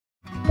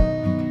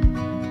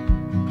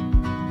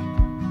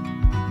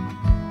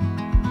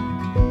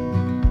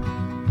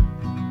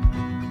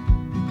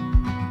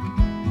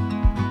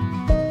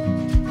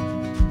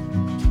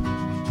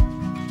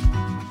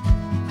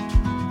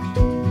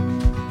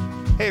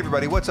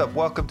everybody, what's up?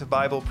 Welcome to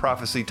Bible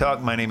Prophecy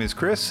Talk. My name is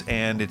Chris,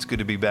 and it's good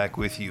to be back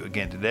with you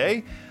again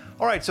today.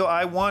 All right, so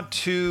I want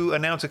to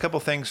announce a couple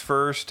things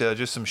first,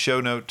 just some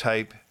show note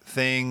type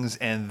things,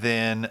 and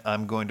then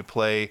I'm going to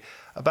play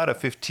about a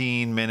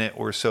 15-minute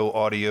or so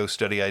audio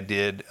study I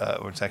did,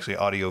 or it's actually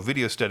audio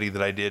video study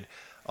that I did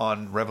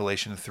on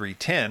Revelation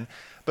 3:10.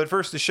 But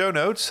first, the show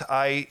notes.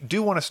 I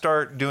do want to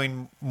start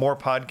doing more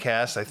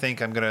podcasts. I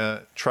think I'm going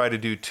to try to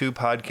do 2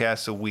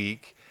 podcasts a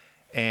week.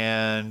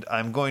 And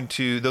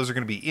those are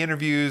going to be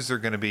interviews. They're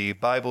going to be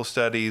Bible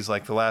studies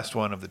like the last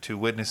one of the 2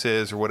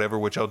 witnesses or whatever,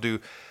 which I'll do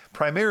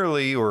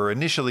primarily or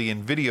initially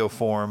in video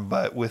form,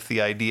 but with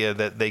the idea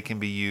that they can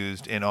be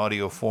used in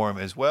audio form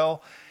as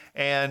well.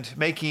 And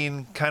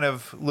making kind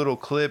of little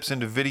clips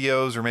into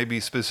videos or maybe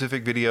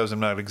specific videos. I'm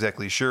not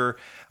exactly sure.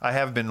 I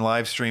have been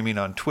live streaming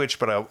on Twitch,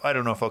 but I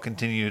don't know if I'll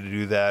continue to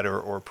do that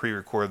or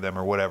pre-record them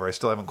or whatever. I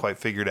still haven't quite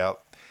figured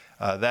out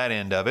that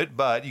end of it,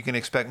 but you can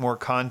expect more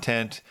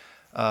content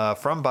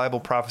from Bible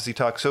Prophecy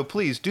Talk. So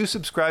please do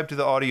subscribe to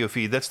the audio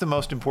feed. That's the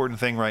most important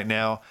thing right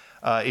now.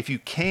 If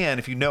you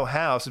know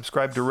how,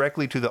 subscribe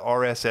directly to the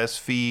RSS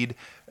feed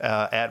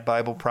at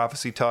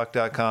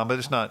BibleProphecyTalk.com, but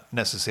it's not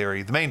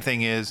necessary. The main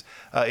thing is,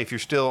 if you're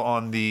still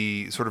on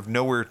the sort of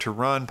Nowhere to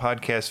Run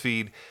podcast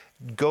feed,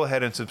 go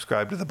ahead and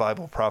subscribe to the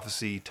Bible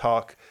Prophecy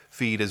Talk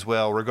feed as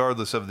well,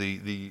 regardless of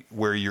the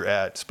where you're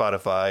at,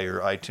 Spotify or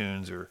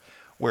iTunes or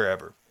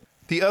wherever.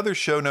 The other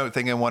show note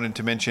thing I wanted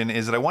to mention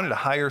is that I wanted to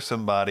hire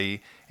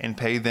somebody and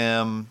pay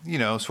them,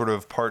 sort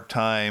of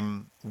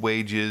part-time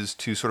wages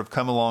to sort of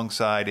come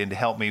alongside and to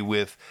help me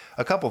with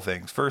a couple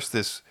things. First,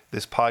 this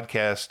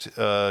podcast,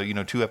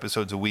 2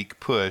 episodes a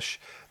week push.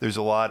 There's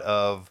a lot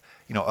of,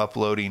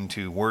 uploading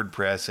to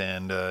WordPress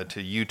and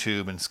to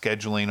YouTube and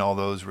scheduling all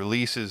those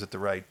releases at the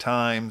right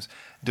times,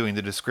 doing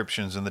the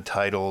descriptions and the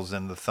titles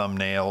and the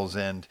thumbnails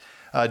and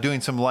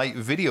doing some light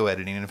video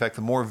editing. And in fact,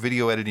 the more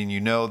video editing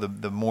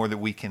the more that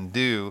we can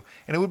do.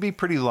 And it would be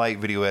pretty light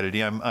video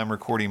editing. I'm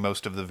recording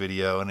most of the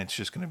video, and it's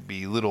just going to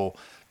be little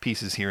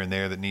pieces here and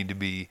there that need to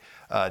be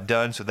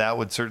done. So that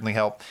would certainly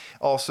help.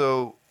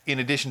 Also, in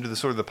addition to the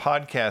sort of the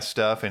podcast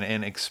stuff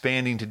and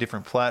expanding to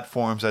different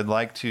platforms, I'd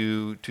like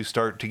to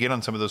start to get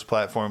on some of those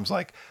platforms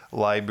like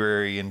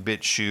Library and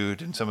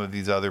BitChute and some of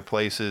these other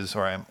places.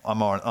 Or I'm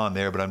on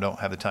there, but I don't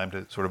have the time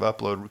to sort of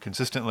upload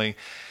consistently.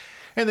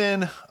 And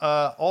then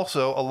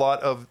also a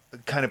lot of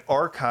kind of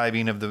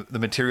archiving of the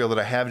material that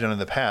I have done in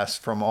the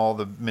past from all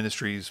the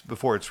ministries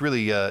before. It's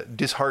really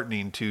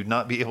disheartening to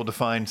not be able to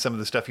find some of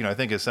the stuff. I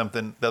think is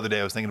something the other day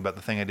I was thinking about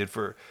the thing I did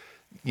for,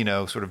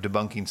 sort of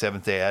debunking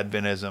Seventh-day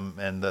Adventism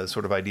and the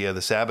sort of idea of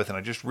the Sabbath. And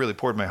I just really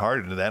poured my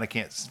heart into that. I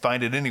can't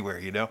find it anywhere,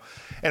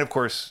 And of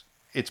course,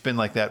 it's been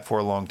like that for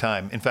a long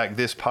time. In fact,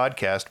 this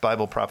podcast,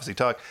 Bible Prophecy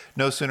Talk,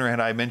 no sooner had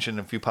I mentioned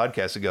a few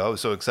podcasts ago, I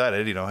was so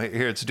excited,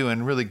 here it's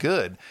doing really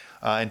good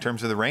in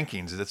terms of the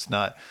rankings. It's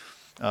not,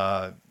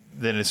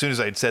 then as soon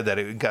as I'd said that,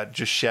 it got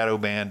just shadow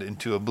banned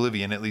into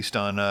oblivion, at least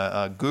on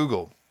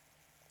Google.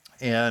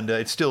 And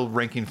it's still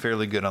ranking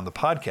fairly good on the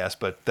podcast,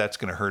 but that's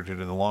going to hurt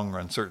it in the long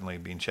run, certainly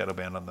being shadow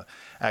banned on the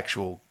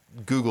actual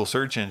Google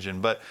search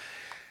engine. But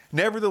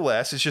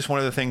nevertheless, it's just one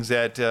of the things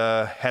that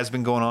has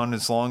been going on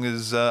as long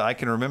as I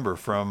can remember,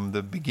 from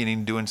the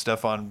beginning, doing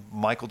stuff on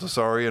Michael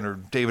Tsarian or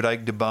David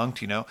Icke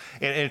Debunked, And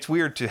it's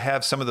weird to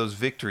have some of those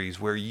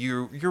victories where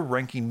you're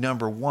ranking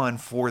number 1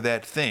 for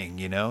that thing,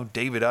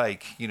 David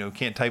Icke,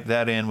 can't type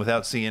that in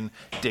without seeing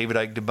David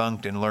Icke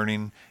Debunked and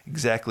learning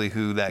exactly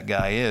who that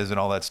guy is and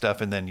all that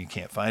stuff, and then you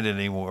can't find it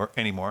anymore.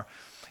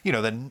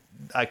 Then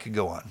I could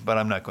go on, but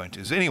I'm not going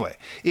to. So anyway,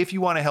 if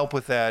you want to help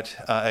with that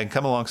and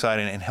come alongside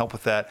and help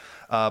with that,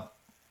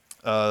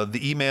 the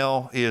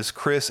email is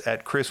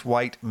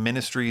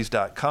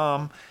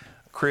chris@chriswhiteministries.com,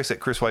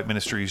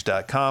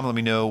 chris@chriswhiteministries.com. Let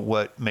me know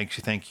what makes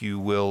you think you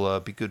will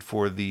be good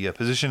for the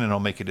position, and I'll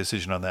make a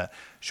decision on that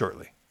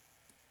shortly.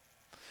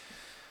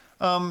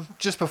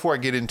 Just before I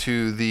get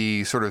into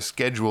the sort of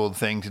scheduled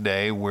thing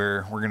today,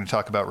 where we're going to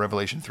talk about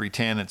Revelation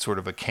 3:10, it's sort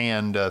of a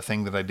canned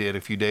thing that I did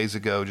a few days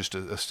ago, just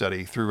a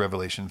study through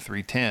Revelation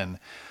 3:10.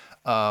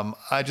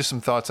 Just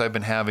some thoughts I've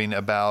been having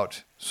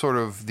about sort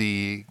of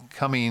the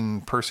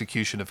coming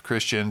persecution of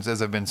Christians. As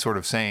I've been sort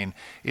of saying,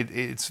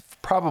 it's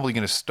probably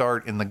going to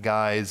start in the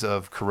guise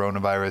of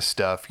coronavirus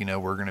stuff.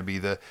 We're going to be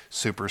the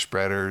super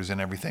spreaders and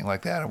everything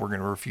like that, and we're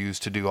going to refuse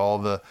to do all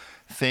the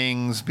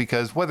things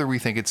because whether we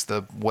think it's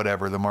the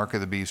mark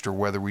of the beast, or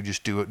whether we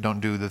just don't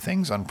do the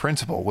things on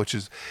principle,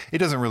 it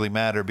doesn't really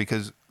matter,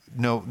 because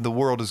the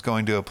world is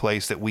going to a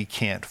place that we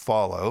can't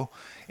follow,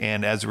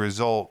 and as a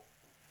result,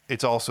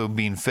 it's also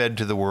being fed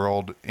to the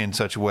world in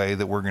such a way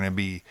that we're going to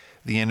be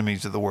the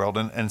enemies of the world.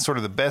 And sort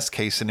of the best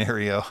case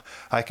scenario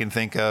I can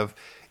think of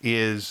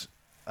is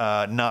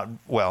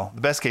the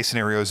best case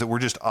scenario is that we're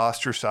just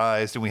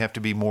ostracized and we have to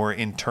be more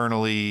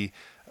internal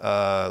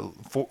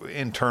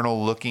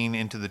looking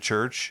into the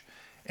church.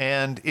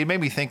 And it made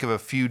me think of a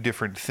few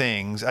different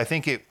things. I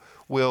think it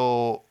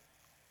will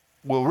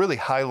really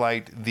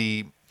highlight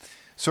the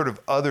sort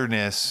of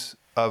otherness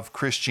of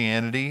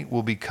Christianity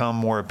will become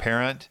more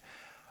apparent.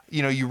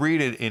 you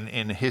read it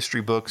in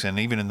history books and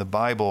even in the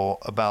Bible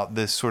about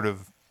this sort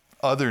of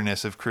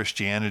otherness of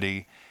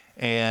Christianity.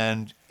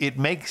 And it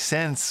makes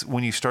sense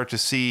when you start to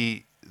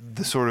see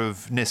the sort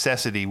of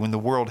necessity when the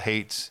world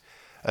hates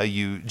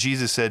you.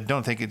 Jesus said,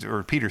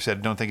 or Peter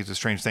said, don't think it's a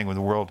strange thing when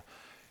the world,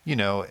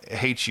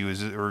 hates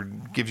you or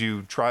gives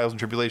you trials and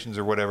tribulations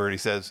or whatever. And he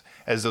says,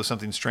 as though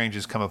something strange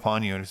has come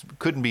upon you. And it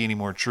couldn't be any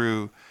more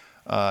true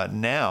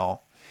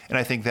now. And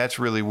I think that's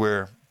really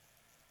where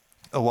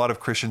a lot of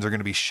Christians are going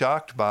to be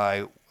shocked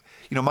by,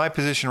 my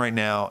position right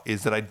now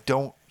is that I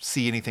don't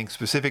see anything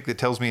specific that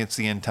tells me it's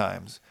the end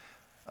times.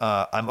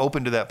 I'm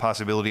open to that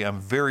possibility. I'm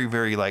very,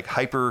 very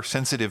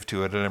hypersensitive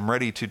to it, and I'm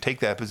ready to take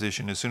that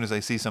position as soon as I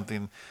see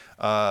something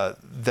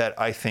that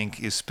I think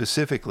is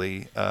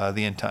specifically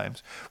the end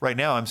times. Right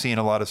now, I'm seeing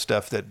a lot of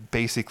stuff that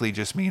basically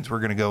just means we're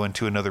going to go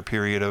into another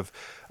period of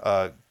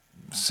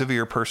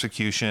severe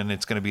persecution.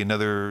 It's going to be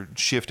another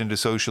shift into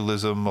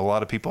socialism. A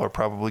lot of people are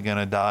probably going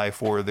to die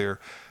for their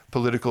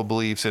political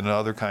beliefs and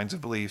other kinds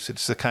of beliefs.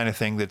 It's the kind of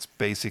thing that's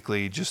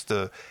basically just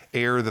the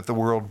air that the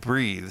world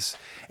breathes.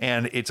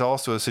 And it's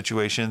also a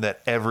situation that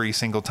every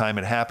single time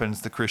it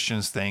happens, the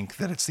Christians think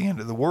that it's the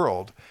end of the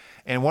world.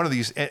 And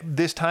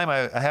this time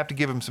I have to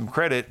give them some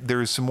credit.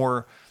 There's some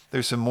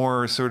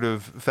more sort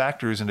of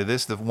factors into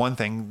this. The one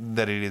thing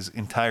that it is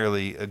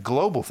entirely a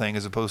global thing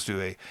as opposed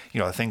to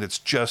a thing that's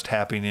just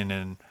happening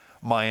in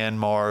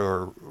Myanmar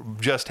or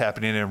just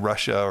happening in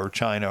Russia or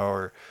China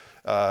or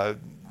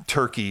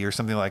Turkey or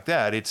something like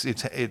that.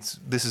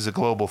 This is a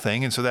global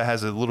thing, and so that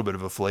has a little bit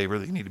of a flavor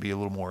that you need to be a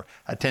little more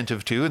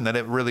attentive to, and that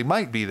it really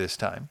might be this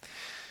time.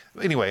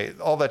 Anyway,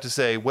 all that to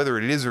say, whether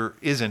it is or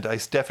isn't, I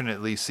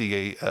definitely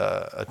see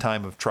a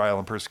time of trial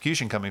and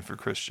persecution coming for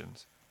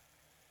Christians.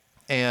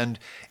 And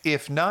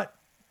if not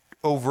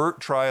overt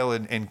trial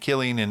and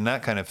killing and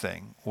that kind of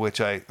thing, which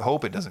I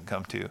hope it doesn't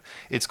come to,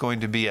 it's going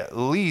to be at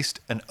least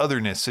an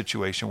otherness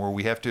situation where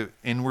we have to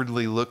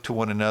inwardly look to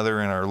one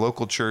another in our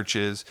local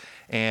churches,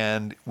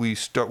 and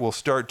we'll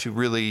start to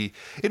really,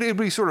 it'll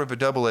be sort of a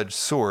double-edged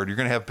sword. You're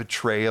going to have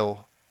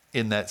betrayal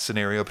in that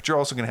scenario, but you're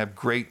also going to have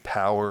great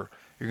power.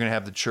 You're going to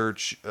have the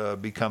church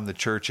become the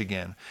church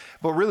again.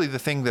 But really the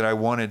thing that I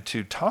wanted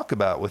to talk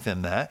about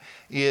within that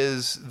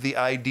is the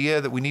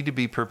idea that we need to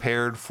be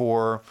prepared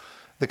for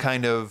the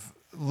kind of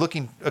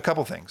a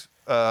couple things.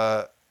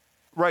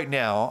 Right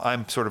now,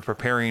 I'm sort of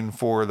preparing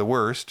for the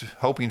worst,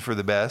 hoping for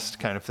the best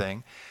kind of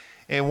thing.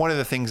 And one of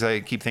the things I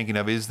keep thinking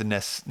of is the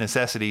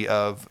necessity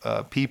of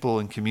people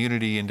and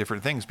community and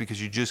different things,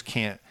 because you just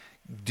can't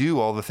do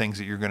all the things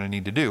that you're going to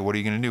need to do. What are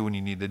you going to do when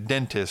you need a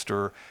dentist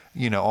or,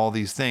 all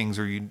these things,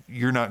 or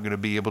you're not going to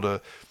be able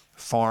to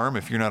farm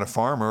if you're not a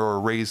farmer, or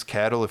raise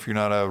cattle if you're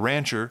not a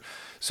rancher.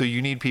 So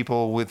you need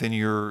people within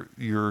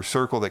your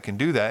circle that can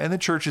do that. And the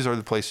churches are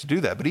the place to do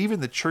that. But even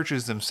the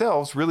churches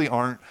themselves really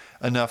aren't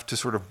need to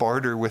sort of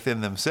barter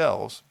within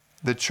themselves.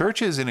 The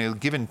churches in a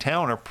given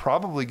town are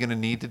probably going to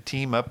need to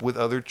team up with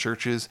other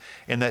churches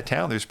in that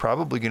town. There's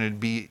probably going to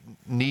be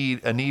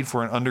a need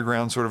for an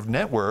underground sort of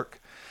network.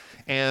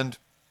 And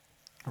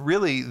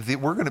really,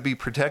 we're going to be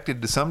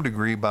protected to some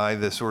degree by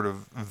the sort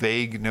of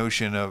vague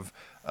notion of,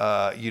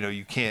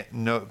 you can't,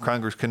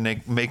 Congress can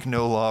make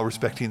no law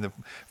respecting the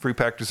free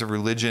practice of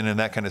religion and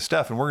that kind of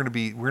stuff. And we're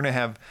going to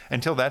have,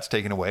 until that's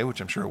taken away,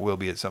 which I'm sure it will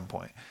be at some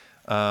point,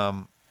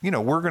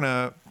 we're going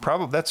to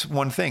that's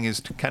one thing, is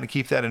to kind of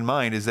keep that in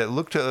mind, is that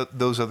look to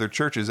those other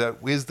churches. That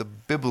is the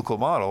biblical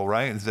model,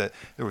 right? Is that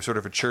there was sort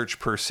of a church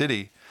per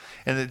city.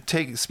 And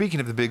speaking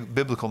of the big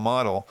biblical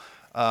model,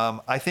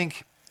 I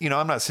think,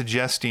 I'm not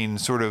suggesting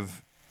sort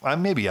of,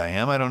 maybe I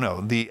am, I don't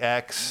know, the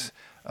Acts,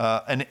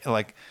 and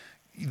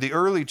the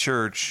early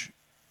church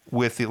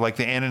with the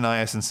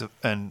Ananias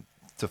and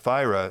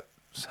Sapphira,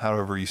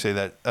 however you say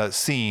that,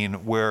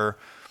 scene where,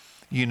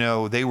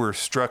 they were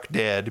struck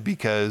dead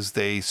because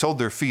they sold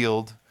their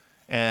field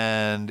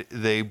and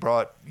they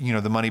brought,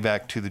 the money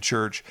back to the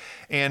church.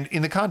 And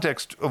in the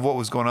context of what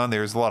was going on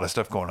there's a lot of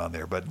stuff going on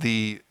there. But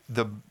the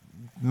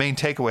main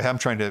takeaway I'm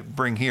trying to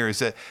bring here is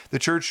that the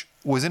church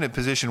was in a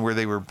position where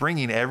they were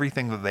bringing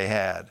everything that they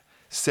had,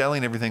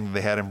 selling everything that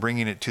they had, and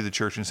bringing it to the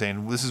church and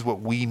saying, this is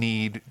what we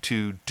need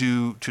to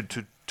do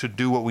to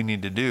do what we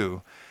need to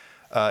do.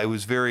 It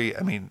was very,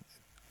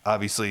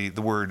 obviously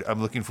the word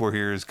I'm looking for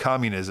here is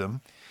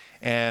communism.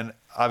 And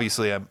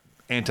obviously I'm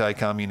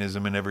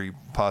anti-communism in every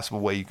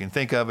possible way you can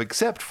think of,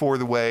 except for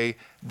the way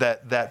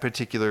that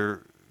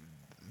particular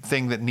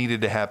thing that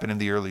needed to happen in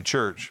the early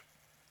church,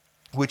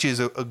 which is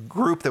a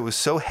group that was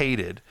so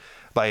hated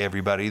by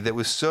everybody, that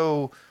was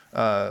so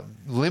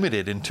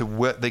limited into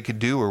what they could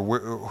do or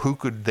who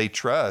could they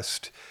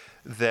trust,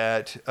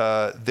 that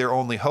their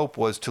only hope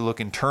was to look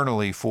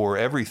internally for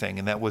everything.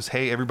 And that was,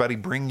 hey, everybody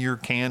bring your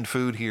canned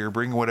food here,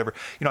 bring whatever.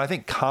 I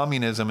think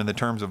communism, in the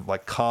terms of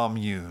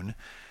commune,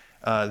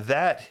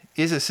 that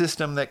is a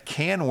system that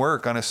can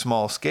work on a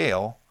small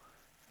scale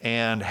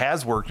and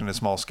has worked on a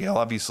small scale.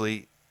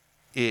 Obviously,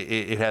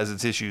 it has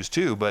its issues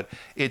too, but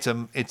it's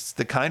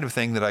the kind of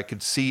thing that I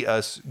could see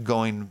us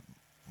going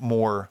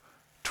more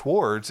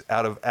towards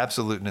out of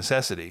absolute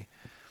necessity.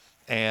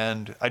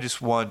 And I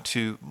just want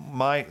to,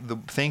 the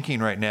thinking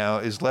right now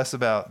is less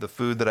about the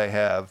food that I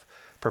have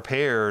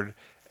prepared,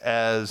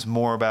 as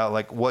more about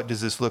like, what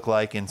does this look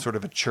like in sort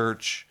of a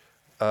church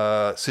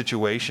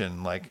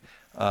situation? Like,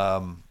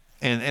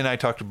 and I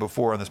talked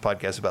before on this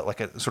podcast about like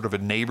a sort of a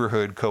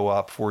neighborhood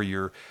co-op for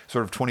your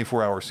sort of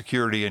 24-hour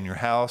security in your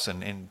house,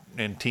 and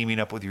teaming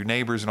up with your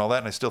neighbors and all that.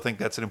 And I still think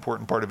that's an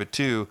important part of it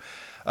too.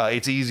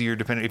 It's easier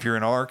depending if you're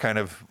in our kind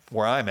of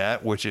where I'm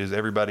at, which is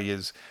everybody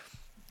is,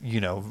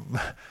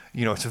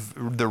 it's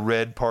the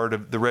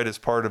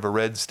reddest part of a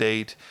red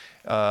state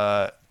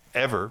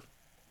ever.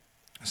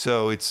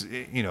 So it's,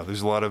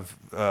 there's a lot of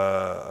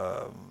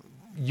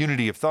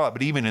unity of thought.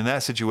 But even in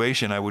that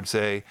situation, I would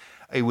say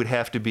it would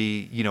have to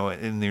be,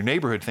 in your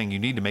neighborhood thing, you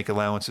need to make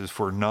allowances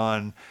for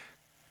the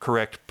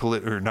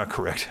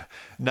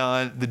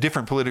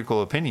different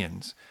political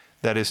opinions.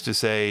 That is to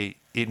say,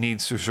 it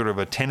needs to sort of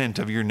a tenet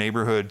of your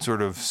neighborhood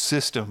sort of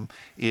system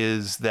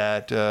is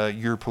that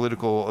your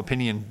political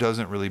opinion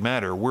doesn't really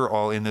matter. We're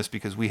all in this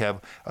because we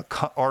have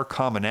our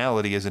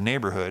commonality as a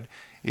neighborhood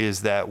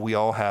is that we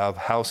all have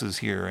houses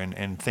here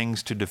and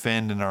things to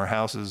defend in our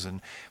houses.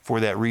 And for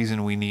that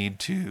reason, we need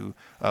to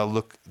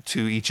look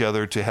to each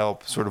other to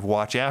help sort of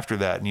watch after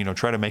that and,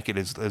 try to make it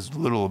as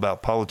little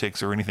about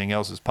politics or anything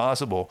else as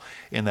possible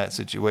in that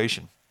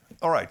situation.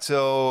 All right,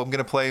 so I'm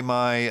going to play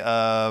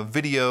my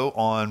video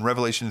on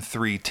Revelation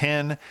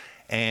 3:10,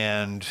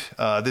 and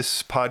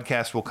this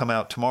podcast will come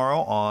out tomorrow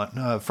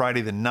on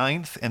Friday the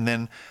 9th, and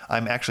then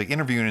I'm actually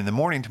interviewing in the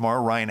morning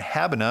tomorrow Ryan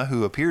Habana,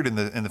 who appeared in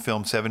the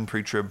film Seven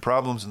Pre-Trib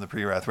Problems and the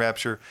Pre-Wrath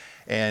Rapture,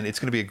 and it's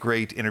going to be a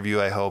great interview,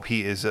 I hope.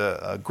 He is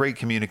a great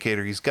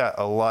communicator. He's got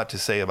a lot to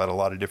say about a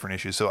lot of different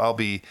issues, so I'll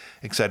be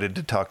excited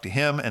to talk to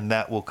him, and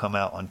that will come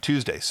out on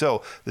Tuesday.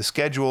 So the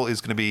schedule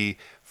is going to be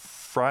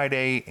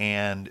Friday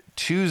and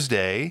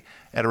Tuesday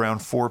at around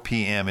 4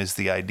 p.m. is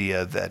the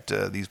idea that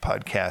these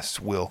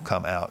podcasts will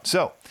come out.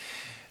 So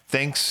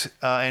thanks,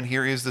 and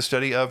here is the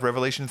study of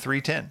Revelation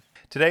 3:10.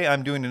 Today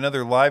I'm doing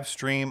another live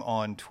stream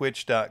on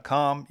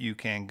twitch.com. You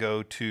can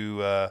go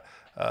to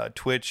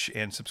Twitch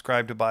and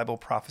subscribe to Bible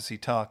Prophecy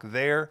Talk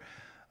there.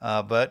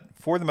 But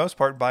for the most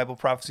part, Bible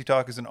Prophecy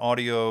Talk is an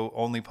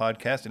audio-only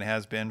podcast and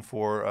has been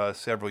for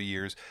several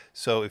years.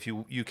 So if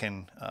you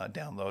can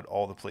download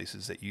all the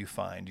places that you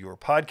find your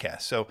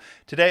podcast. So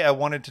today I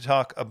wanted to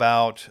talk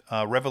about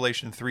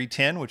Revelation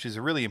 3:10, which is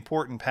a really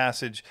important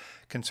passage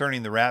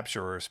concerning the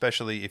rapture,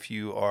 especially if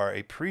you are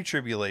a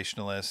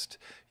pre-tribulationalist.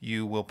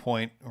 You will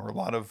point, or a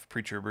lot of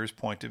pre-tribbers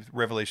point to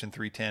Revelation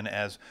 3:10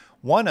 as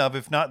one of,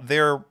 if not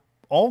their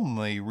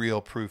only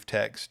real proof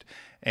text.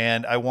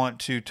 And I want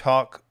to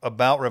talk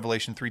about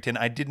Revelation 3:10.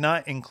 I did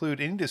not include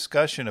any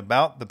discussion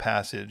about the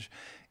passage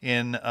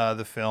in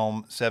the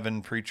film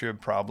Seven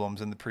Pre-Trib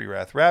Problems and the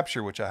Pre-Wrath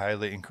Rapture, which I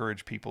highly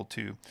encourage people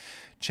to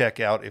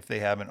check out if they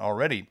haven't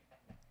already.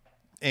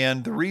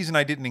 And the reason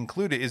I didn't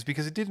include it is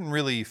because it didn't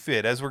really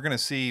fit. As we're going to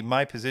see,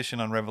 my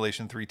position on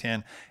Revelation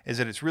 3:10 is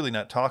that it's really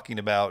not talking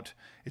about,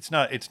 it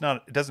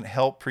doesn't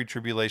help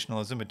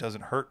pre-tribulationalism. It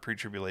doesn't hurt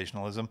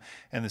pre-tribulationalism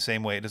in the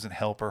same way it doesn't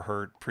help or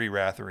hurt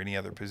pre-wrath or any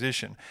other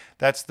position.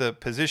 That's the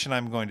position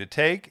I'm going to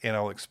take, and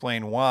I'll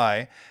explain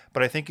why.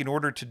 But I think in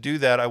order to do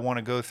that, I want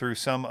to go through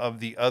some of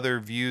the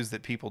other views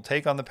that people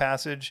take on the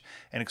passage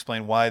and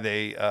explain why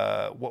they,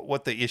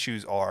 what the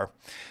issues are.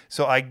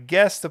 So I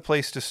guess the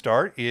place to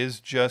start is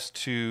just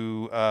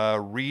to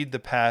read the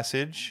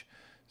passage.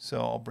 So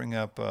I'll bring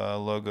up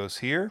Logos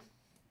here.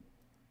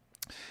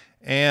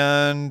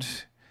 And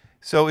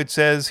so it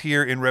says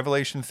here in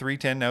Revelation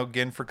 3:10, now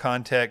again for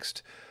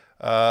context,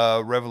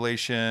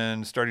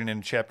 Revelation starting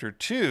in chapter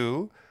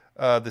 2,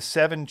 the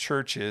seven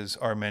churches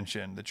are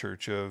mentioned, the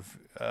church of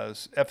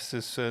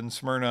Ephesus and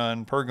Smyrna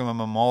and Pergamum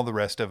and all the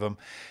rest of them.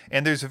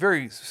 And there's a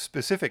very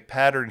specific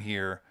pattern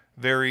here.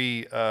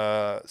 Very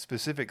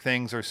specific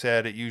things are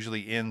said. It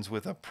usually ends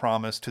with a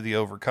promise to the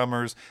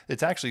overcomers.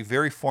 It's actually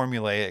very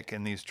formulaic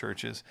in these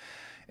churches.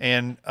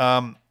 And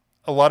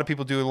a lot of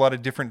people do a lot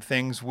of different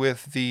things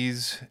with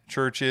these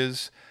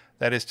churches.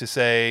 That is to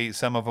say,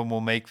 some of them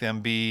will make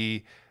them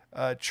be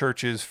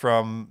churches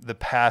from the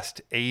past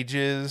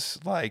ages,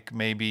 like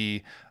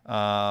maybe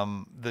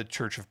the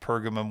church of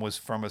Pergamum was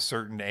from a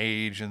certain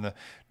age, and the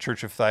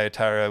church of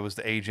Thyatira was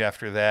the age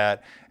after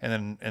that,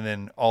 and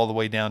then all the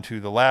way down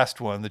to the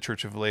last one, the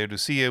church of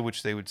Laodicea,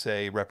 which they would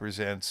say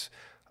represents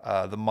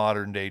the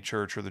modern day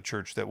church, or the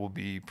church that will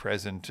be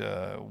present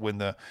when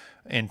the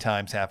end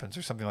times happens,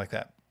 or something like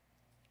that.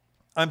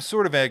 I'm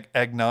sort of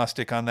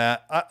agnostic on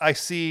that. I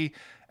see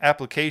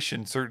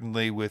application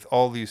certainly with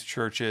all these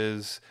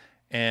churches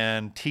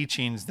and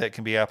teachings that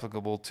can be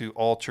applicable to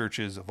all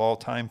churches of all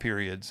time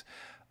periods.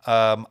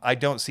 I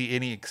don't see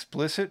any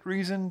explicit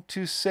reason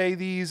to say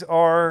these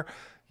are,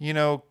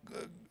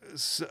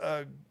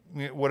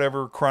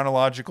 whatever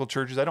chronological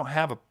churches. I don't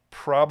have a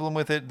problem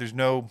with it. There's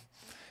no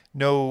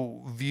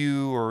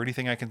view or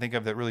anything I can think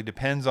of that really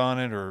depends on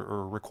it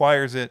or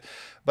requires it.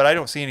 But I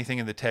don't see anything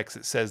in the text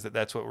that says that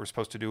that's what we're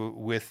supposed to do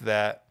with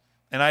that.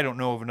 And I don't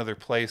know of another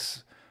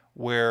place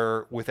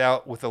where, with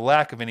the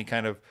lack of any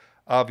kind of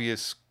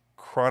obvious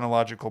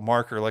chronological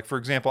marker. Like, for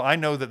example, I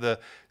know that the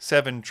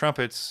 7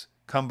 trumpets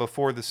come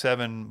before the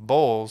 7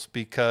 bowls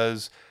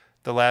because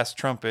the last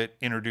trumpet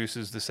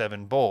introduces the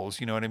 7 bowls.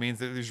 You know what I mean?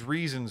 There's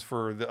reasons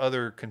for the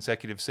other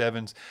consecutive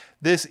 7s.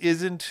 This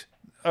isn't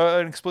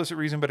an explicit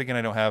reason, but again,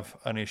 I don't have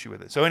an issue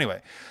with it. So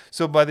anyway,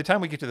 so by the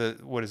time we get to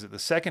the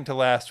second to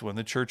last one,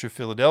 the Church of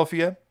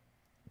Philadelphia,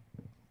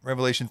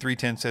 Revelation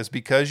 3:10 says,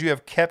 "Because you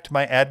have kept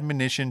my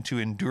admonition to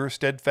endure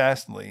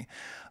steadfastly,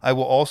 I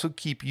will also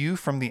keep you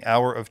from the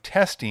hour of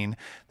testing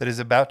that is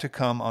about to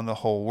come on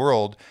the whole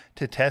world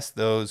to test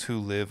those who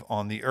live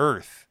on the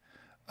earth."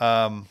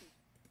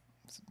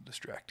 It's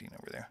distracting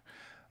over there.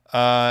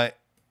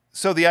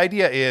 So the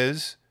idea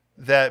is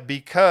that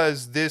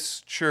because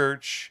this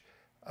church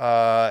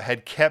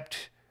had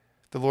kept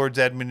the Lord's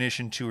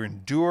admonition to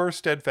endure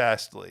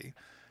steadfastly,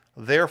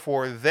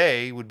 therefore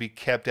they would be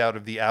kept out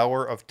of the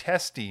hour of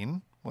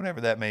testing, whatever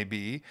that may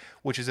be,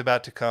 which is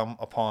about to come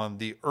upon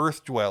the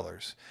earth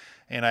dwellers.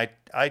 And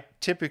I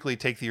typically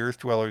take the earth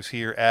dwellers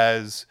here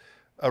as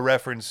a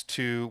reference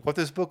to what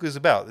this book is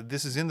about.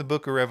 This is in the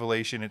book of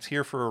Revelation. It's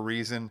here for a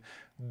reason.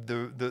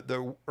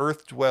 The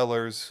earth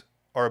dwellers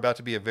are about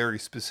to be a very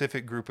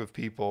specific group of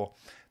people.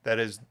 That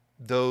is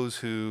those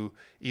who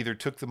either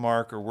took the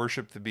mark or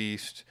worshiped the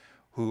beast,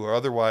 who are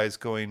otherwise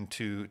going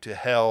to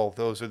hell.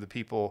 Those are the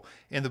people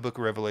in the book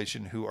of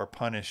Revelation who are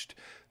punished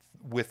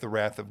with the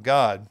wrath of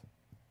God,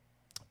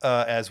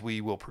 as we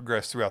will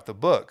progress throughout the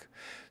book.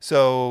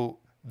 So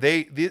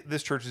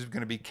this church is going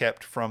to be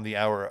kept from the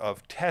hour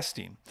of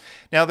testing.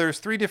 Now, there's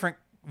 3 different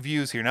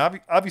views here. Now,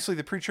 obviously,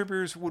 the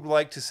pre-tribbers would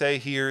like to say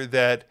here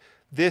that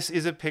this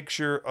is a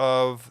picture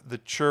of the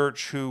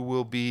church who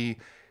will be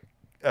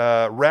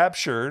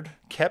raptured,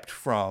 kept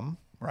from,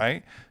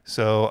 right?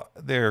 So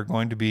they're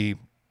going to be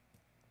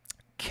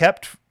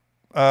kept,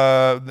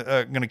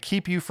 going to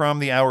keep you from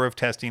the hour of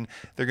testing.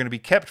 They're going to be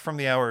kept from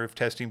the hour of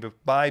testing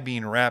by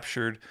being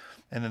raptured,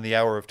 and then the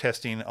hour of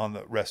testing on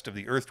the rest of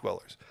the earth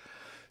dwellers.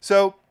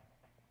 So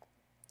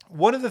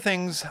one of the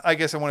things I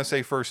guess I want to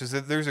say first is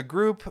that there's a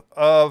group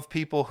of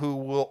people who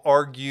will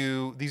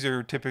argue, these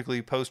are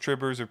typically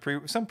post-tribbers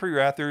or some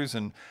pre-wrathers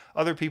and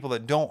other people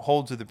that don't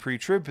hold to the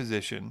pre-trib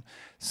position.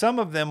 Some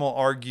of them will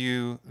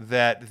argue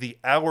that the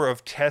hour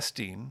of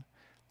testing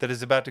that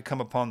is about to come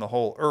upon the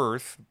whole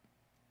earth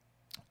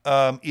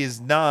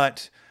is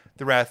not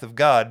the wrath of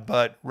God,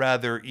 but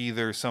rather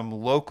either some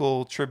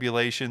local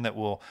tribulation that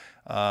will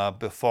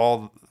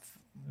befall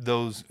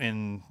those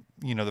in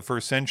the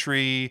first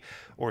century,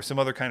 or some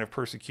other kind of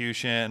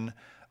persecution,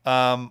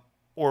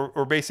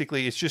 or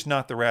basically it's just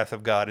not the wrath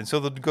of God. And so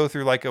they'll go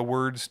through like a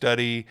word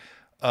study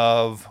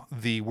of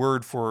the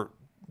word for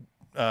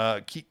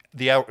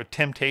the hour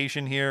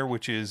temptation here,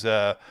 which is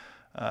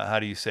how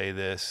do you say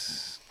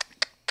this?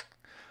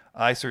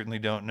 I certainly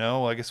don't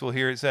know. I guess we'll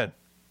hear it said.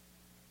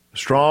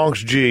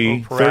 Strong's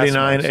G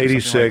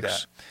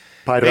 3986.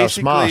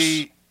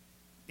 Basically,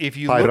 if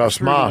you look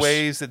through the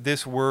ways that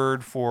this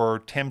word for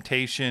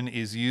temptation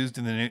is used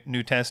in the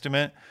New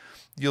Testament,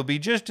 you'll be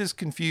just as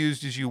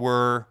confused as you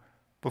were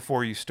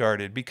before you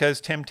started, because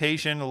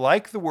temptation,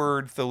 like the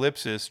word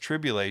thalipsis,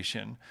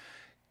 tribulation,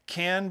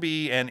 can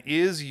be and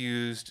is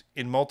used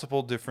in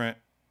multiple different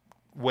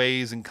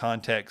ways and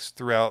contexts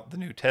throughout the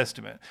New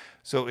Testament.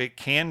 So it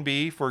can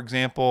be, for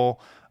example,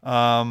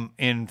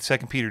 in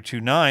 2 Peter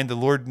 2:9, the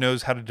Lord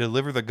knows how to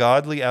deliver the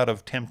godly out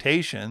of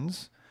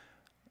temptations,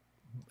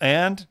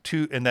 and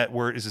that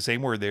word is the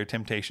same word there,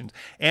 temptations,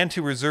 and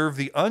to reserve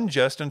the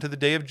unjust unto the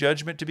day of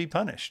judgment to be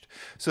punished.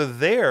 So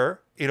there,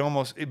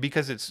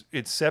 because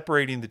it's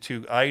separating the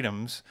two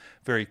items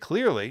very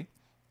clearly,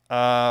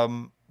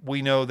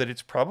 we know that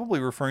it's probably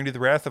referring to the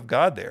wrath of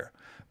God there.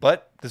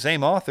 But the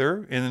same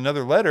author, in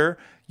another letter,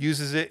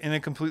 uses it in a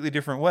completely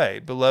different way.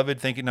 Beloved,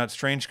 think it not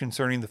strange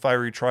concerning the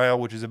fiery trial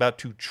which is about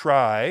to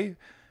try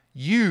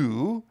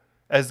you,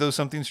 as though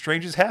something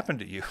strange has happened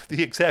to you.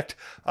 The exact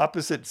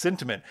opposite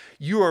sentiment.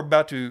 You are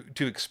about to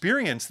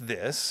experience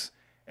this,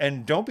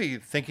 and don't be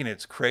thinking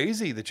it's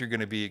crazy that you're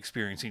going to be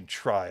experiencing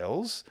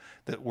trials,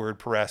 that word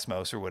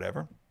parasmos or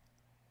whatever.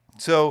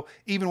 So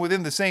even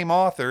within the same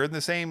author, in the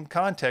same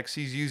context,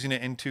 he's using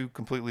it in 2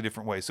 completely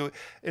different ways. So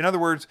in other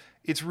words,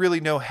 it's really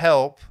no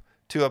help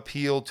to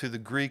appeal to the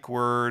Greek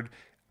word,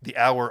 the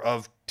hour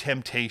of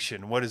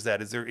temptation. What is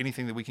that? Is there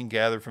anything that we can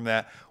gather from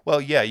that? Well,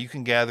 yeah, you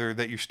can gather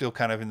that you're still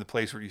kind of in the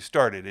place where you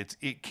started.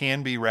 It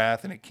can be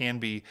wrath, and it can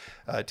be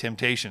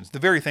temptations. The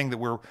very thing that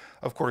we're,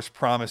 of course,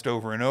 promised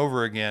over and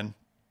over again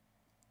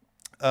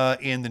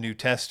in the New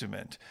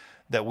Testament,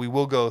 that we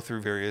will go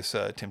through various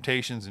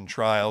temptations and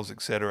trials,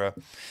 etc.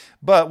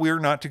 But we are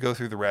not to go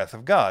through the wrath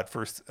of God.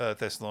 1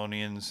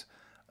 Thessalonians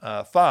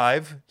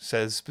 5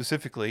 says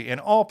specifically,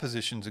 and all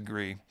positions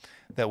agree,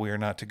 that we are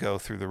not to go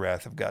through the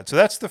wrath of God. So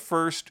that's the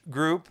first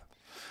group.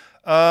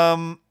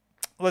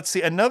 Let's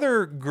see.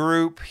 Another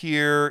group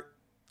here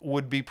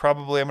would be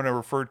probably, I'm going to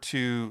refer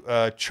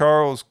to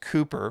Charles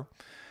Cooper.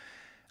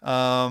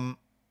 Charles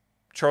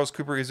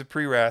Cooper is a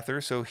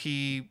pre-wrather, so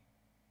he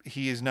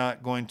is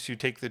not going to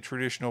take the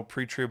traditional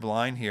pre-trib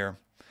line here.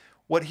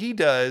 what he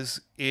does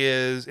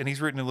is, and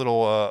he's written a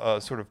little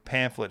sort of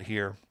pamphlet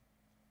here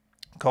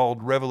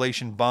called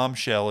Revelation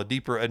Bombshell, a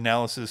deeper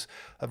analysis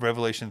of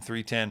Revelation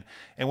 3:10.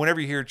 And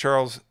whenever you hear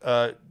Charles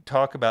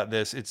talk about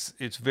this,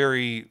 it's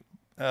very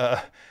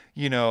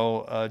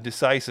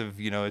decisive.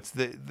 It's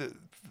the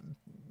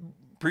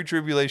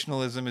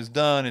pre-tribulationalism is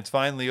done. It's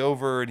finally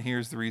over, and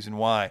here's the reason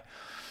why.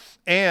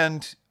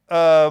 And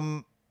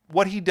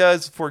what he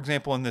does, for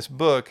example, in this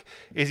book,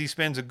 is he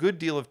spends a good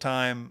deal of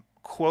time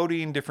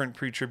quoting different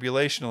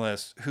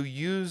pre-tribulationalists who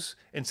use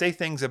and say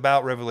things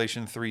about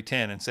Revelation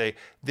 3:10 and say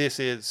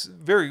this is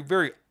very,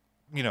 very,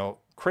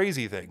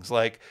 crazy things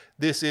like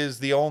this is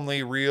the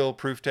only real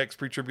proof text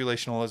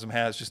pre-tribulationalism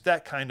has, just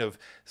that kind of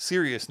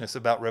seriousness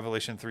about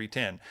Revelation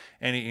 3:10.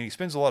 And he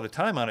spends a lot of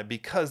time on it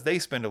because they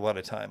spend a lot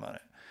of time on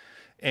it.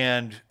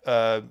 And,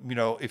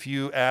 if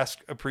you ask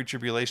a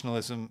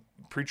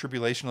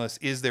pre-tribulationalist,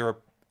 is there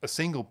a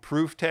single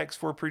proof text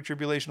for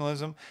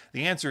pre-tribulationalism?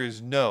 The answer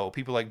is no.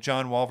 People like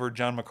John Walvoord,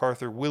 John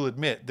MacArthur will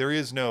admit there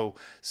is no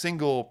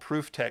single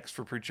proof text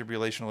for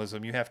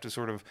pre-tribulationalism. You have to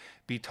sort of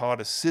be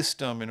taught a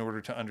system in order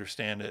to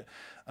understand it.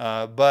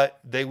 But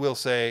they will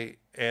say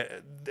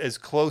as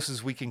close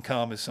as we can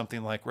come is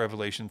something like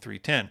Revelation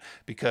 3:10,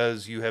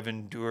 because you have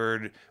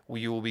endured,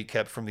 you will be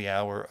kept from the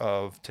hour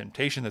of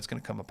temptation that's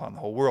going to come upon the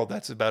whole world.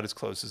 That's about as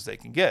close as they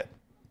can get.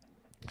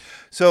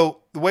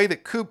 So the way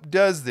that Coop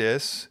does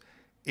this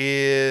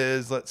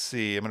is, let's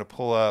see, I'm going to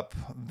pull up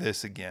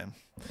this again.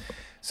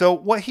 So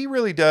what he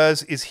really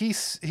does is he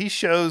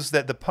shows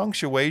that the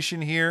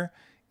punctuation here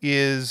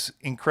is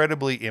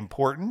incredibly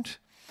important.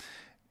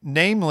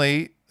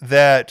 Namely,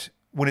 that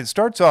when it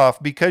starts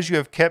off, because you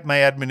have kept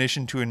my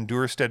admonition to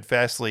endure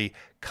steadfastly,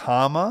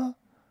 comma,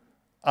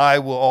 I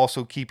will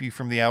also keep you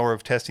from the hour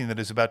of testing that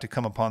is about to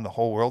come upon the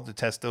whole world to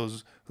test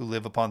those who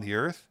live upon the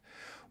earth.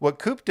 What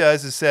Coop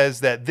does is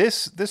says that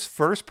this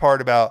first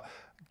part about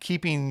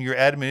keeping your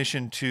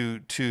admonition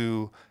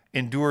to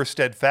endure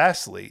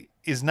steadfastly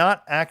is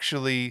not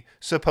actually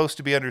supposed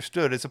to be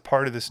understood as a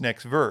part of this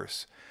next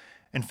verse.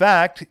 In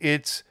fact,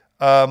 it's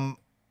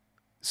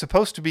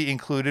supposed to be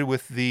included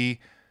with the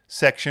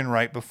section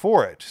right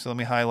before it. So let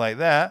me highlight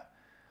that,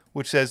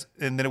 which says,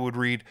 and then it would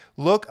read,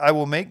 "Look, I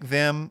will make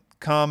them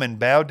come and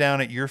bow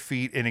down at your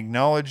feet and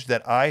acknowledge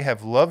that I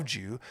have loved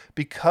you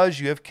because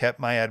you have kept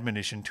my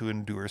admonition to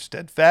endure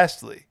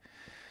steadfastly."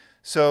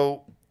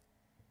 So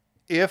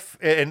that's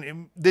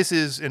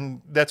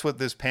what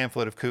this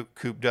pamphlet of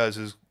Coop does,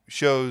 is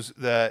shows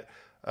that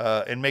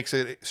and makes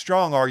a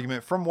strong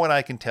argument from what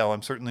I can tell.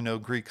 I'm certainly no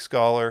Greek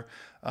scholar,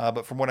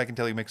 but from what I can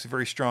tell, he makes a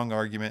very strong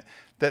argument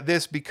that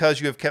this,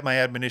 because you have kept my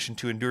admonition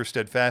to endure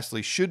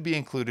steadfastly, should be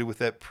included with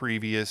that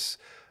previous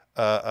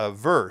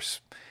verse,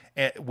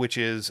 which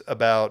is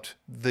about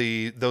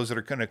those that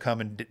are going to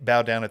come and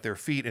bow down at their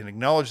feet and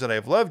acknowledge that I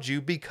have loved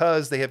you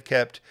because they have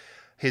kept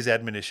his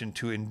admonition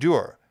to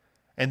endure.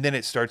 And then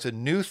it starts a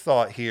new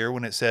thought here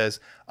when it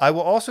says, I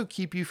will also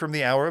keep you from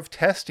the hour of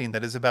testing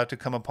that is about to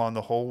come upon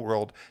the whole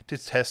world to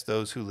test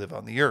those who live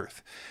on the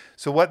earth.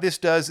 So what this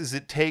does is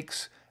it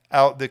takes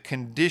out the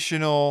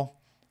conditional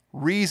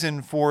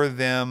reason for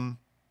them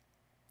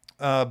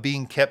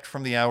being kept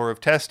from the hour of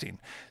testing.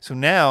 So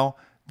now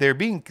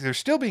they're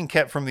still being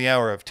kept from the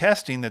hour of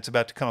testing that's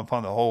about to come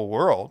upon the whole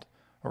world,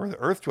 or the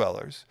earth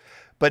dwellers,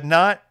 but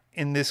not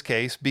in this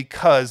case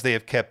because they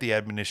have kept the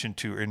admonition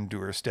to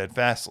endure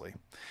steadfastly.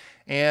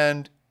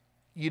 And,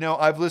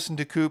 I've listened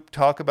to Coop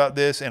talk about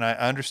this, and I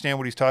understand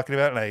what he's talking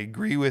about, and I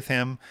agree with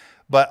him,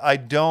 but I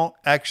don't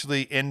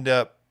actually end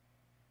up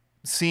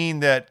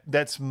seeing that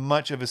that's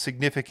much of a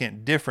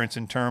significant difference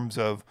in terms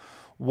of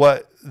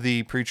what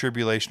the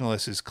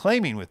pre-tribulationalist is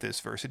claiming with this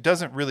verse. It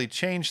doesn't really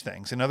change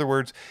things. In other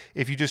words,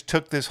 if you just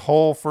took this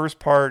whole first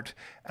part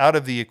out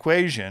of the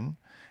equation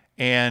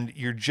and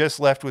you're just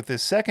left with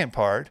this second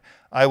part,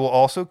 I will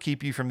also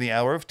keep you from the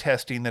hour of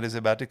testing that is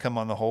about to come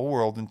on the whole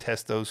world and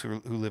test those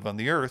who live on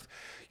the earth.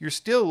 You're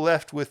still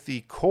left with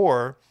the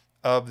core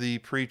of the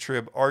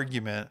pre-trib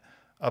argument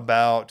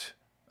about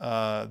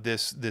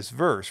this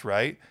verse,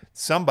 right?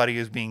 Somebody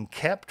is being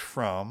kept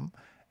from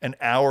an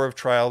hour of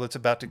trial that's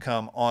about to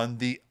come on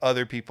the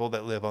other people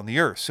that live on the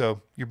earth.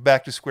 So you're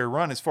back to square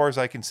one as far as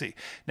I can see.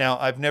 Now,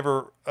 I've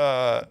never,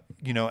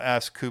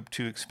 asked Coop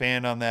to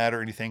expand on that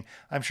or anything.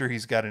 I'm sure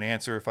he's got an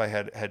answer if I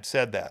had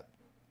said that.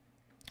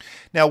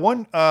 Now,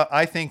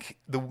 I think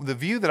the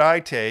view that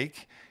I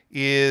take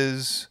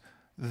is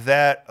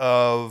that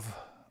of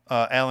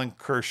Alan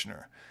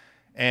Kirshner.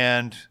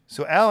 And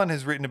so Alan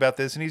has written about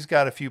this, and he's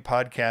got a few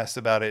podcasts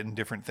about it and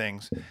different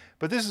things.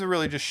 But this is a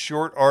really just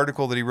short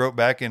article that he wrote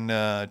back in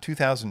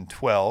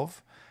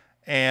 2012.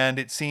 And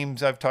it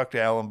seems, I've talked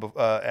to Alan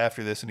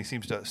after this, and he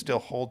seems to still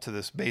hold to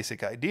this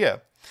basic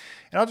idea.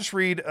 And I'll just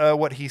read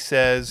what he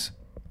says.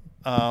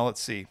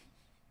 Let's see.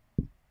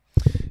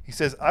 He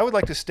says, I would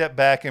like to step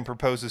back and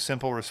propose a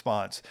simple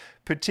response,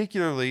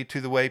 particularly to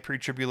the way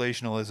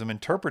pre-tribulationalism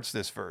interprets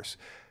this verse.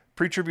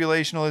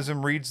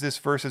 Pre-tribulationalism reads this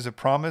verse as a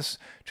promise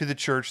to the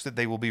church that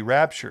they will be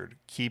raptured,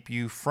 keep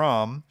you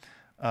from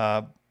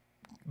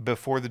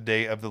before the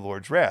day of the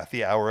Lord's wrath,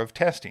 the hour of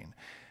testing.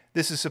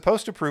 This is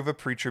supposed to prove a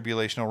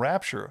pre-tribulational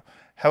rapture.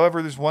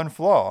 However, there's one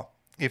flaw.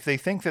 If they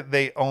think that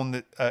they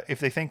own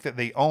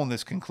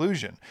this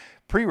conclusion,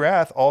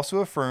 pre-wrath also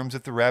affirms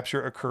that the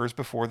rapture occurs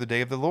before the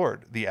day of the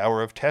Lord, the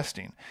hour of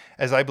testing,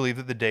 as I believe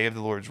that the day of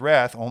the Lord's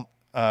wrath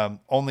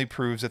only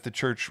proves that the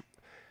church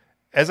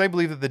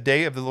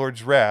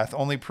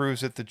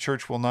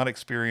will not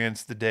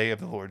experience the day of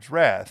the Lord's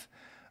wrath.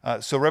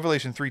 So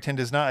Revelation 3:10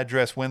 does not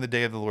address when the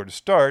day of the Lord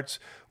starts,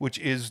 which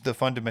is the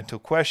fundamental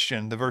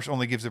question. The verse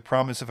only gives a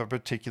promise of a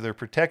particular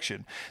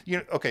protection.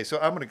 Okay, so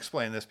I'm going to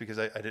explain this because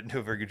I didn't do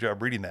a very good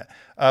job reading that.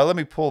 Let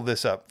me pull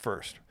this up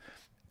first.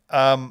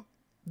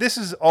 This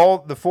is all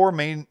the four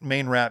main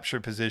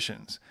rapture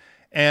positions.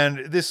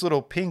 And this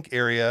little pink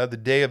area, the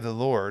day of the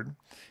Lord,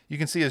 you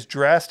can see is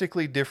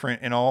drastically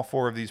different in all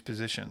four of these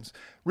positions.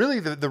 Really,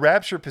 the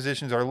rapture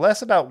positions are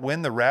less about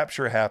when the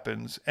rapture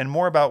happens and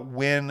more about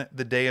when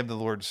the day of the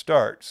Lord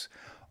starts.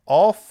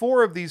 All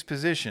four of these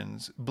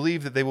positions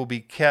believe that they will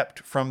be kept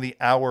from the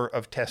hour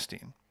of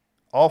testing.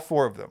 All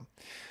four of them.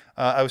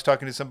 I was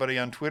talking to somebody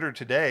on Twitter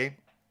today,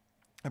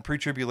 a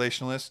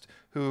pre-tribulationalist,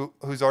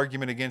 whose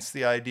argument against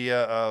the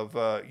idea of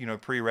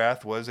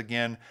pre-wrath was,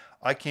 again,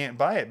 I can't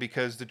buy it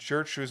because the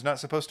church was not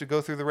supposed to go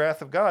through the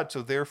wrath of God,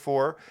 so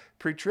therefore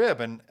pre-trib.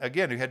 And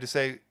again, you had to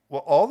say,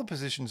 well, all the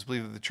positions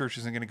believe that the church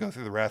isn't going to go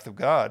through the wrath of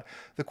God.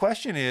 The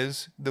question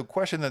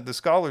that the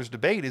scholars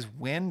debate is,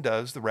 when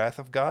does the wrath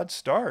of God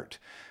start?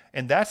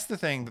 And that's the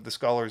thing that the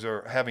scholars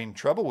are having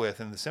trouble with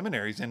in the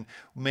seminaries. And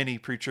many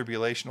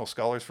pre-tribulational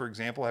scholars, for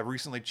example, have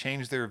recently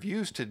changed their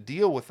views to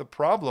deal with the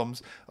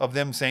problems of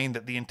them saying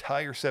that the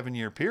entire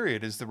 7-year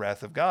period is the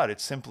wrath of God.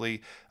 It's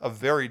simply a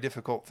very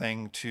difficult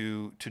thing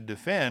to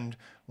defend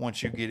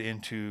once you get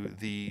into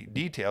the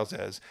details,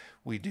 as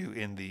we do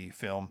in the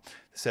film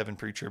 7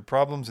 Pre-Trib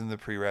Problems and the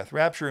Pre-Wrath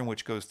Rapture, in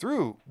which goes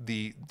through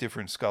the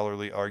different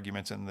scholarly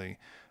arguments and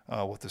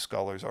what the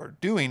scholars are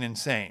doing and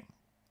saying.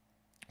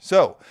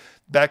 So,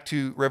 back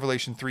to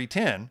Revelation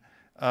 3:10.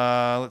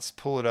 Let's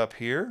pull it up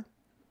here.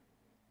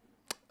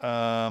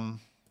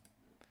 Look,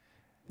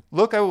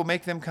 I will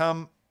make them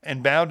come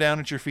and bow down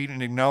at your feet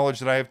and acknowledge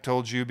that I have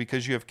told you,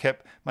 because you have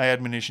kept my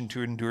admonition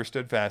to endure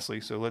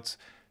steadfastly. So let's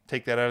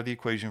take that out of the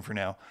equation for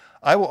now.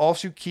 I will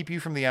also keep you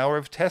from the hour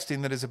of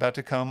testing that is about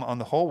to come on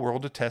the whole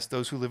world to test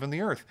those who live on the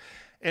earth.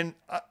 And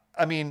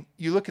I mean,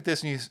 you look at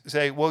this and you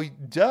say, well,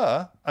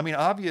 duh. I mean,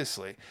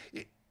 obviously.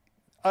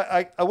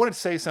 I wanted to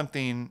say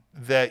something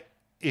that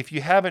if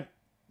you haven't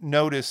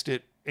noticed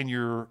it and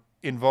you're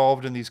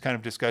involved in these kind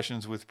of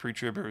discussions with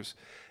pre-tribbers,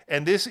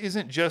 and this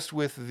isn't just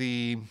with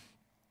the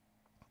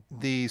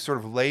sort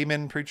of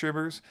layman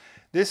pre-tribbers,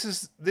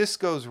 this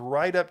goes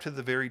right up to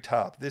the very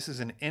top. This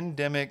is an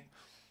endemic,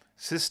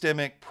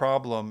 systemic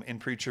problem in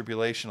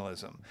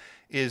pre-tribulationalism,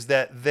 is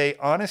that they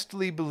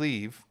honestly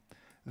believe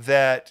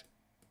that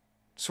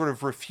sort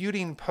of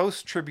refuting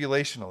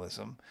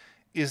post-tribulationalism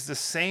is the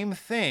same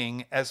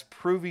thing as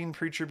proving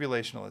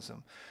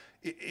pre-tribulationalism.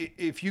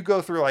 If you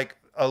go through like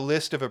a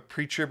list of a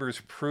pre-tribber's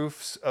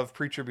proofs of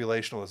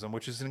pre-tribulationalism,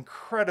 which is an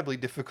incredibly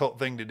difficult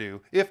thing to do,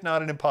 if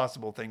not an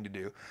impossible thing to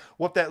do,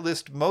 what that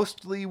list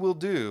mostly will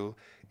do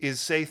is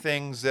say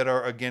things that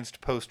are against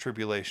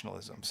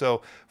post-tribulationalism.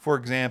 So, for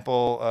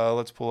example,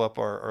 let's pull up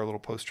our little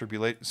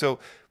post-tribulation. So,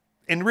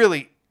 and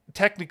really,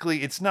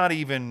 technically, it's not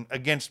even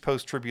against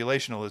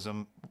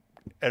post-tribulationalism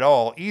at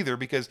all either,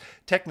 because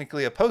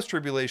technically a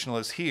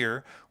post-tribulationalist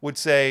here would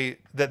say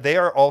that they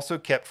are also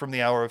kept from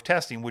the hour of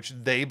testing, which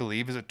they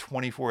believe is a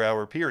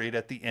 24-hour period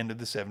at the end of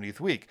the 70th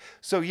week.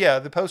 So yeah,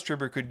 the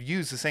post-tribber could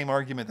use the same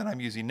argument that I'm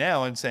using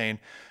now and saying,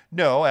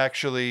 no,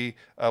 actually,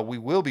 we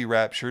will be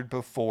raptured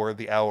before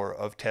the hour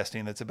of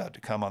testing that's about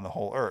to come on the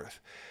whole earth.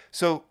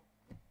 So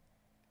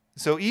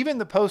even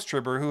the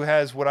post-tribber, who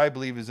has what I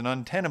believe is an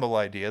untenable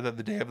idea that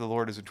the day of the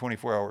Lord is a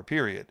 24-hour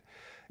period,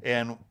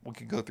 and we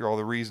could go through all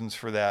the reasons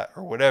for that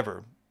or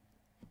whatever.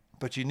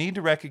 But you need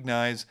to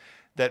recognize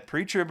that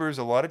pre-tribbers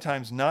a lot of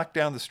times knock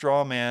down the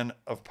straw man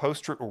of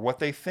or what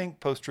they think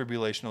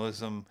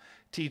post-tribulationalism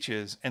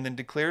teaches, and then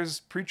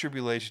declares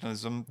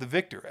pre-tribulationalism the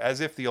victor, as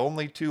if the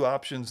only two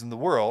options in the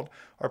world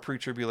are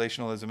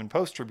pre-tribulationalism and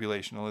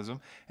post-tribulationalism,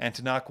 and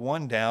to knock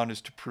one down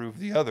is to prove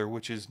the other,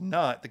 which is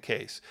not the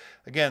case.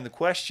 Again, the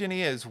question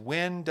is,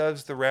 when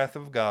does the wrath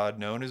of God,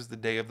 known as the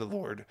day of the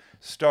Lord,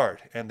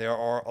 start? And there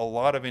are a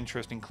lot of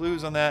interesting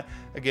clues on that.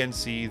 Again,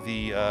 see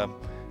the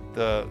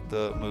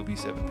movie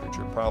 7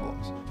 Pre-Trib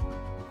Problems.